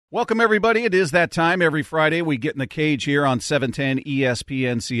Welcome, everybody. It is that time. Every Friday, we get in the cage here on 710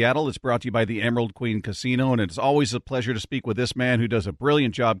 ESPN Seattle. It's brought to you by the Emerald Queen Casino, and it's always a pleasure to speak with this man who does a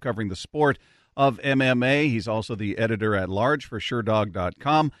brilliant job covering the sport of MMA. He's also the editor-at-large for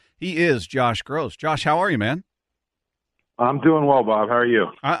SureDog.com. He is Josh Gross. Josh, how are you, man? I'm doing well, Bob. How are you?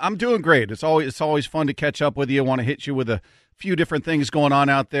 I'm doing great. It's always fun to catch up with you. I want to hit you with a few different things going on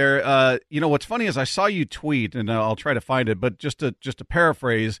out there. What's funny is I saw you tweet, and I'll try to find it, but just to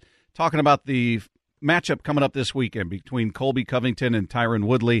paraphrase, talking about the matchup coming up this weekend between Colby Covington and Tyron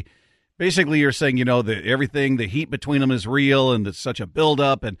Woodley. Basically, you're saying, that everything, the heat between them is real, and it's such a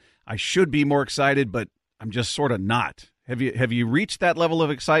buildup, and I should be more excited, but I'm just sort of not. Have you reached that level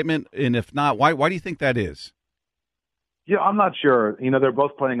of excitement? And if not, why do you think that is? Yeah, I'm not sure. They're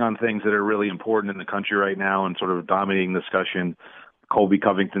both playing on things that are really important in the country right now and sort of dominating discussion. Colby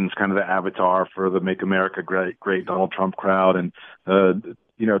Covington's kind of the avatar for the Make America Great Donald Trump crowd. And,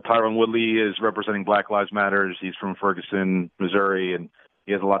 Tyron Woodley is representing Black Lives Matter. He's from Ferguson, Missouri, and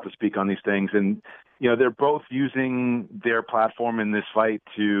he has a lot to speak on these things. And, they're both using their platform in this fight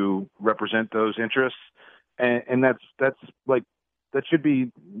to represent those interests. And that's like, that should be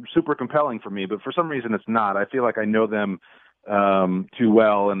super compelling for me, but for some reason it's not. I feel like I know them too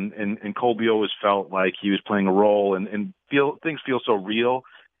well, and Colby always felt like he was playing a role, and things feel so real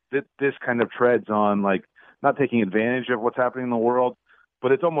that this kind of treads on, like, not taking advantage of what's happening in the world,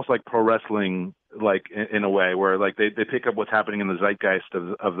 but it's almost like pro wrestling, like in a way where like they pick up what's happening in the zeitgeist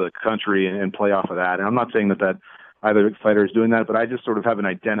of the country and play off of that. And I'm not saying that either fighter is doing that, but I just sort of haven't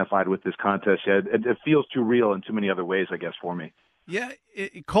identified with this contest yet. It feels too real in too many other ways, I guess, for me. Yeah,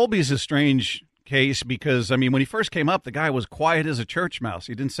 Colby's a strange case because, when he first came up, the guy was quiet as a church mouse.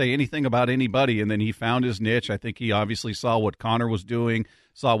 He didn't say anything about anybody, and then he found his niche. I think he obviously saw what Conor was doing,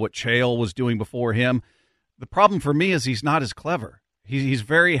 saw what Chael was doing before him. The problem for me is he's not as clever. He's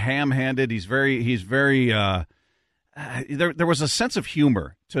very ham-handed. He's very there was a sense of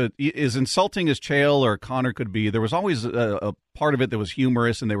humor to as insulting as Chael or Conor could be. There was always a part of it that was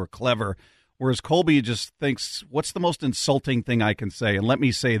humorous, and they were clever. Whereas Colby just thinks, what's the most insulting thing I can say? And let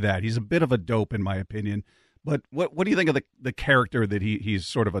me say that. He's a bit of a dope, in my opinion. But what do you think of the character that he's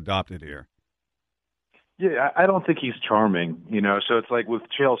sort of adopted here? Yeah, I don't think he's charming, So it's like with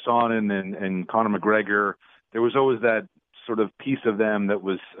Chael Sonnen and Conor McGregor, there was always that sort of piece of them that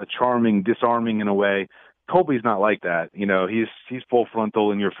was a charming, disarming in a way. Colby's not like that. He's full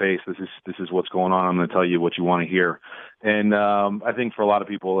frontal in your face. This is what's going on. I'm going to tell you what you want to hear. And I think for a lot of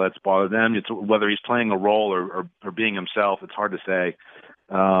people that's bothered them. It's whether he's playing a role or being himself. It's hard to say.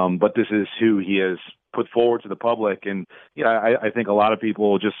 But this is who he has put forward to the public. And I think a lot of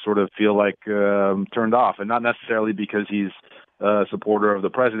people just sort of feel like turned off, and not necessarily because he's a supporter of the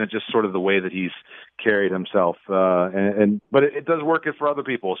president, just sort of the way that he's carried himself. But it does work for other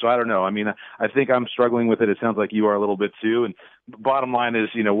people. So I don't know. I think I'm struggling with it. It sounds like you are a little bit too. And bottom line is,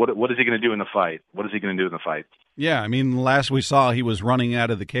 what is he going to do in the fight? What is he going to do in the fight? Yeah. Last we saw, he was running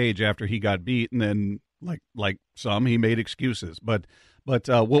out of the cage after he got beat. And then like some, he made excuses, but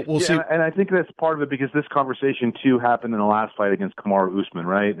we'll see. And I think that's part of it because this conversation too happened in the last fight against Kamaru Usman,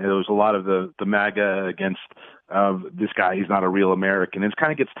 right? There was a lot of the MAGA against this guy. He's not a real American. It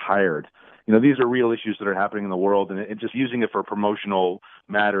kind of gets tired. These are real issues that are happening in the world, and just using it for promotional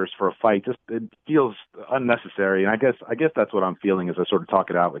matters for a fight, it feels unnecessary. And I guess that's what I'm feeling as I sort of talk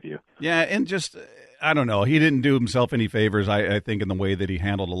it out with you. Yeah, and just, I don't know. He didn't do himself any favors, I think, in the way that he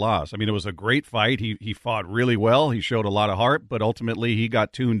handled the loss. It was a great fight. He fought really well. He showed a lot of heart, but ultimately he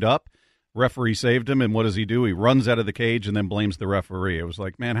got tuned up. Referee saved him, and what does he do? He runs out of the cage and then blames the referee. It was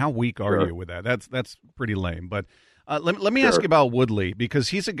like, man, how weak are you with that? That's pretty lame. But let me ask you about Woodley, because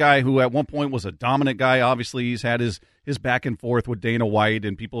he's a guy who at one point was a dominant guy. Obviously, he's had his back and forth with Dana White,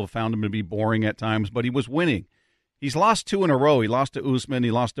 and people have found him to be boring at times, but he was winning. He's lost 2 in a row. He lost to Usman,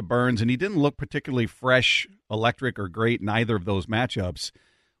 he lost to Burns, and he didn't look particularly fresh, electric, or great in either of those matchups.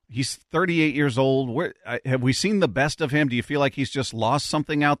 He's 38 years old. Have we seen the best of him? Do you feel like he's just lost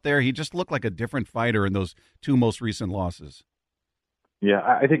something out there? He just looked like a different fighter in those 2 most recent losses. Yeah,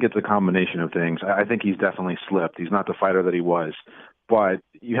 I think it's a combination of things. I think he's definitely slipped. He's not the fighter that he was. But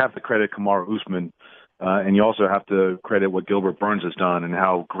you have to credit Kamaru Usman, and you also have to credit what Gilbert Burns has done and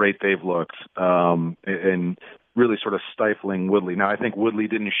how great they've looked, and really sort of stifling Woodley. Now, I think Woodley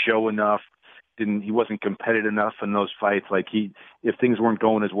didn't show enough, he wasn't competitive enough in those fights. Like if things weren't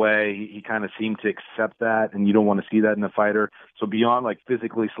going his way, he kind of seemed to accept that, and you don't want to see that in a fighter. So beyond like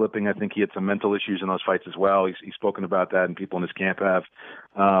physically slipping, I think he had some mental issues in those fights as well. He's spoken about that, and people in his camp have.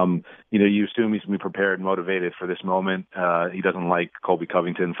 You assume he's going to be prepared and motivated for this moment. He doesn't like Colby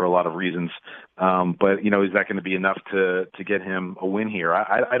Covington for a lot of reasons. But is that going to be enough to get him a win here?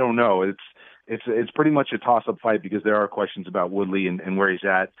 I don't know. It's pretty much a toss-up fight because there are questions about Woodley and where he's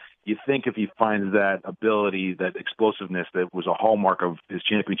at. You think if he finds that ability, that explosiveness that was a hallmark of his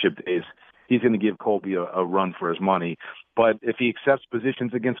championship days, he's going to give Colby a run for his money. But if he accepts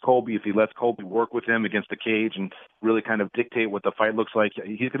positions against Colby, if he lets Colby work with him against the cage and really kind of dictate what the fight looks like,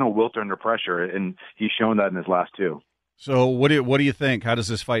 he's going to wilt under pressure, and he's shown that in his last two. So what do you think? How does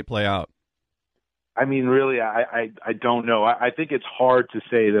this fight play out? I mean, really, I don't know. I think it's hard to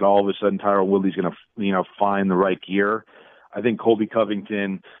say that all of a sudden Tyron Woodley's going to find the right gear. I think Colby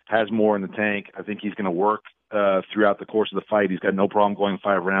Covington has more in the tank. I think he's going to work throughout the course of the fight. He's got no problem going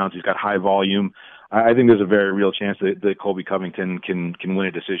 5 rounds. He's got high volume. I think there's a very real chance that Colby Covington can win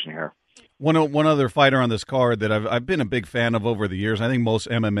a decision here. One other fighter on this card that I've been a big fan of over the years. I think most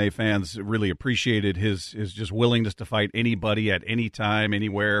MMA fans really appreciated his just willingness to fight anybody at any time,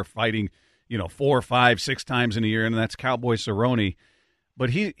 anywhere, fighting 4, 5, 6 times in a year, and that's Cowboy Cerrone.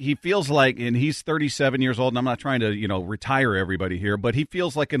 But he feels like, and he's 37 years old, and I'm not trying to, retire everybody here, but he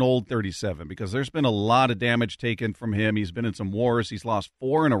feels like an old 37 because there's been a lot of damage taken from him. He's been in some wars. He's lost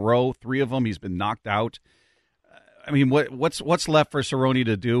 4 in a row, 3 of them he's been knocked out. I mean, what's left for Cerrone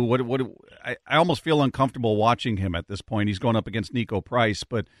to do? I almost feel uncomfortable watching him at this point. He's going up against Niko Price,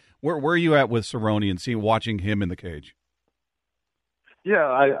 but where are you at with Cerrone and watching him in the cage? Yeah,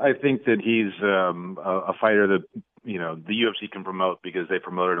 I think that he's a fighter that the UFC can promote because they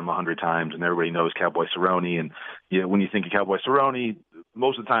promoted him 100 times, and everybody knows Cowboy Cerrone. And when you think of Cowboy Cerrone,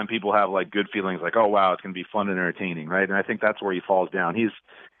 most of the time people have like good feelings, like, oh wow, it's going to be fun and entertaining, right? And I think that's where he falls down.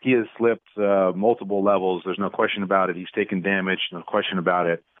 He has slipped multiple levels. There's no question about it. He's taken damage, no question about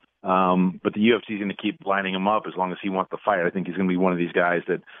it. But the UFC is going to keep lining him up as long as he wants the fight. I think he's going to be one of these guys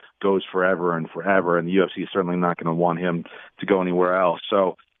that goes forever and forever, and the UFC is certainly not going to want him to go anywhere else.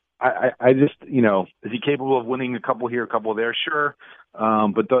 So I just, is he capable of winning a couple here, a couple there? Sure.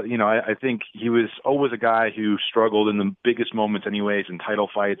 I think he was always a guy who struggled in the biggest moments anyways, in title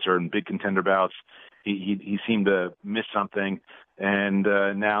fights or in big contender bouts. He seemed to miss something. And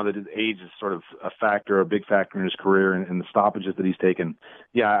now that his age is sort of a big factor in his career and the stoppages that he's taken,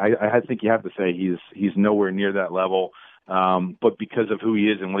 I think you have to say he's nowhere near that level. But because of who he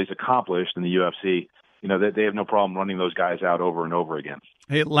is and what he's accomplished in the UFC, they have no problem running those guys out over and over again.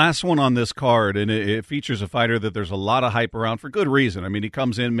 Hey, last one on this card, and it features a fighter that there's a lot of hype around for good reason. I mean, he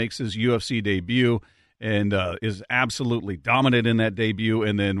comes in, makes his UFC debut, and is absolutely dominant in that debut.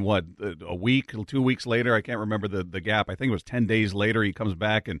 And then, a week, 2 weeks later, I can't remember the gap. I think it was 10 days later, he comes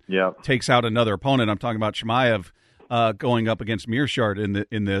back and takes out another opponent. I'm talking about Chimaev going up against Mearshart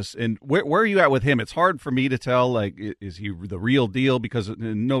in this. And where are you at with him? It's hard for me to tell, like, is he the real deal? Because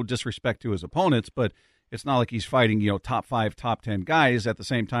no disrespect to his opponents, but it's not like he's fighting, top 5, top 10 guys. At the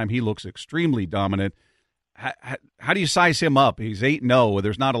same time, he looks extremely dominant. How do you size him up? He's 8-0.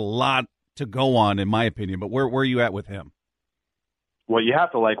 There's not a lot to go on, in my opinion, but where are you at with him? Well, you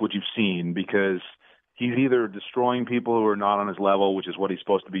have to like what you've seen because he's either destroying people who are not on his level, which is what he's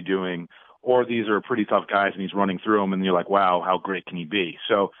supposed to be doing, or these are pretty tough guys and he's running through them and you're like, wow, how great can he be?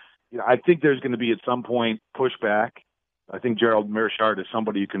 So I think there's going to be at some point pushback. I think Gerald Mearshart is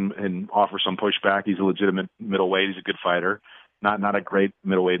somebody who can offer some pushback. He's a legitimate middleweight. He's a good fighter. Not a great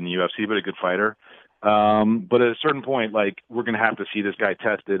middleweight in the UFC, but a good fighter. But at a certain point, like, we're going to have to see this guy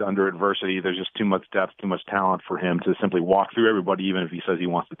tested under adversity. There's just too much depth, too much talent for him to simply walk through everybody, even if he says he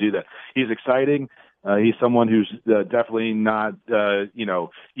wants to do that. He's exciting. He's someone who's definitely not,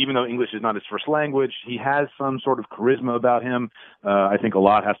 even though English is not his first language, he has some sort of charisma about him. I think a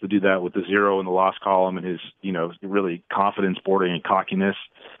lot has to do that with the 0 in the loss column and his, really confidence bordering and cockiness.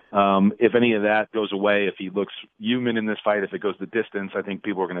 If any of that goes away, if he looks human in this fight, if it goes the distance, I think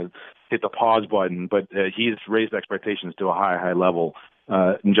people are going to hit the pause button. But he's raised expectations to a high level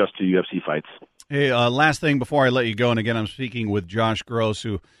in just 2 UFC fights. Hey, last thing before I let you go, and again, I'm speaking with Josh Gross,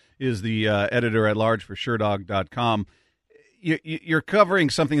 who is the editor-at-large for SureDog.com. You're covering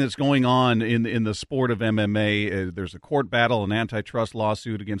something that's going on in the sport of MMA. There's a court battle, an antitrust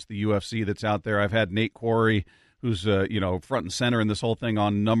lawsuit against the UFC that's out there. I've had Nate Quarry, who's front and center in this whole thing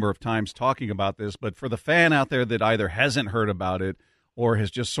on a number of times talking about this. But for the fan out there that either hasn't heard about it or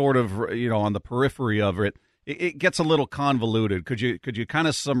has just sort of on the periphery of it, it gets a little convoluted. Could you kind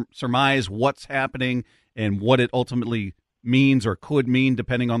of surmise what's happening and what it ultimately means or could mean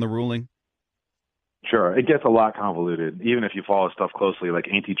depending on the ruling? Sure, it gets a lot convoluted. Even if you follow stuff closely, like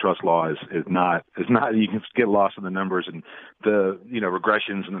antitrust law is not. You can get lost in the numbers and the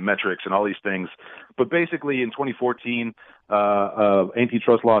regressions and the metrics and all these things. But basically, in 2014,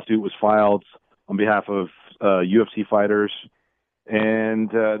 antitrust lawsuit was filed on behalf of UFC fighters, and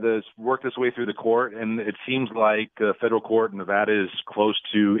this worked its way through the court. And it seems like the federal court in Nevada is close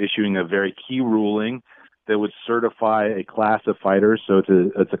to issuing a very key ruling that would certify a class of fighters. So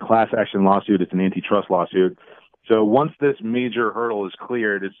it's a class action lawsuit. It's an antitrust lawsuit. So once this major hurdle is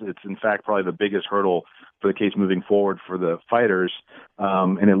cleared, it's in fact probably the biggest hurdle for the case moving forward for the fighters.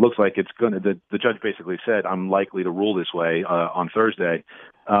 And it looks like it's going to, the judge basically said, I'm likely to rule this way on Thursday.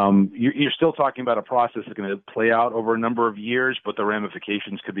 You're still talking about a process that's going to play out over a number of years, but the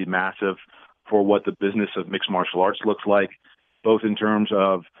ramifications could be massive for what the business of mixed martial arts looks like, both in terms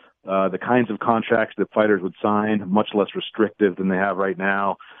of the kinds of contracts that fighters would sign, much less restrictive than they have right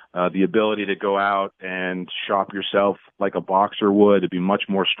now. The ability to go out and shop yourself like a boxer would, it'd be much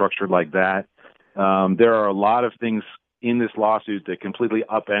more structured like that. There are a lot of things in this lawsuit that completely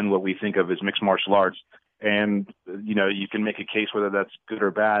upend what we think of as mixed martial arts. And, you can make a case whether that's good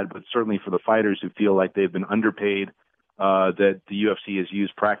or bad, but certainly for the fighters who feel like they've been underpaid, that the UFC has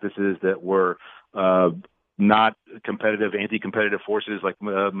used practices that were not competitive, anti-competitive forces like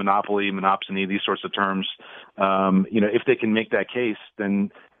monopoly, monopsony, these sorts of terms. If they can make that case,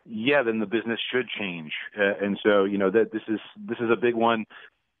 then the business should change. And so, that this is a big one.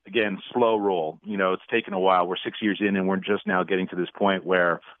 Again, slow roll. It's taken a while. We're 6 years in, and we're just now getting to this point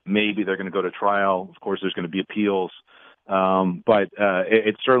where maybe they're going to go to trial. Of course, there's going to be appeals. But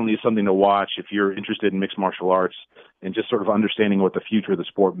it certainly is something to watch if you're interested in mixed martial arts and just sort of understanding what the future of the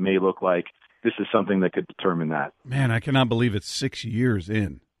sport may look like. This is something that could determine that. Man, I cannot believe it's 6 years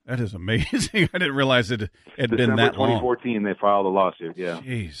in. That is amazing. I didn't realize it had been that long. December 2014, they filed a lawsuit, yeah.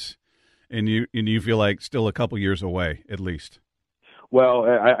 Jeez. And you feel like still a couple years away, at least. Well,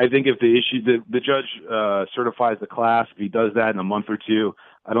 I think if the judge certifies the class, if he does that in a month or two,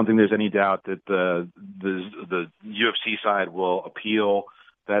 I don't think there's any doubt that the UFC side will appeal.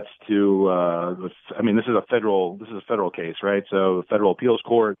 That's this is a federal case, right? So the federal appeals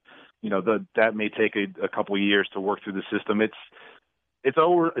court, that may take a couple of years to work through the system. It's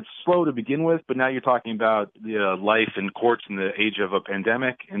slow to begin with, but now you're talking about life in courts in the age of a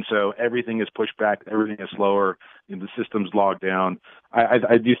pandemic, and so everything is pushed back, everything is slower, the system's logged down.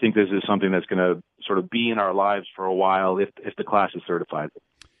 I do think this is something that's going to sort of be in our lives for a while if the class is certified.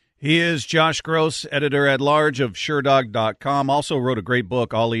 He is Josh Gross, editor-at-large of SureDog.com. Also wrote a great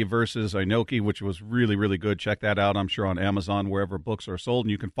book, Ali versus Inoki, which was really, really good. Check that out, I'm sure, on Amazon, wherever books are sold.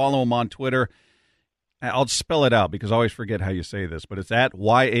 And you can follow him on Twitter. I'll spell it out because I always forget how you say this, but it's at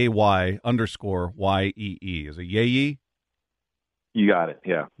YAY_YEE. Is it Yayi? You got it,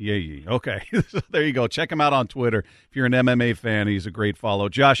 yeah. Yayi. Okay. There you go. Check him out on Twitter. If you're an MMA fan, he's a great follow.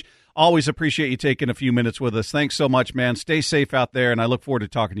 Josh, always appreciate you taking a few minutes with us. Thanks so much, man. Stay safe out there, and I look forward to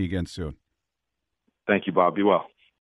talking to you again soon. Thank you, Bob. Be well.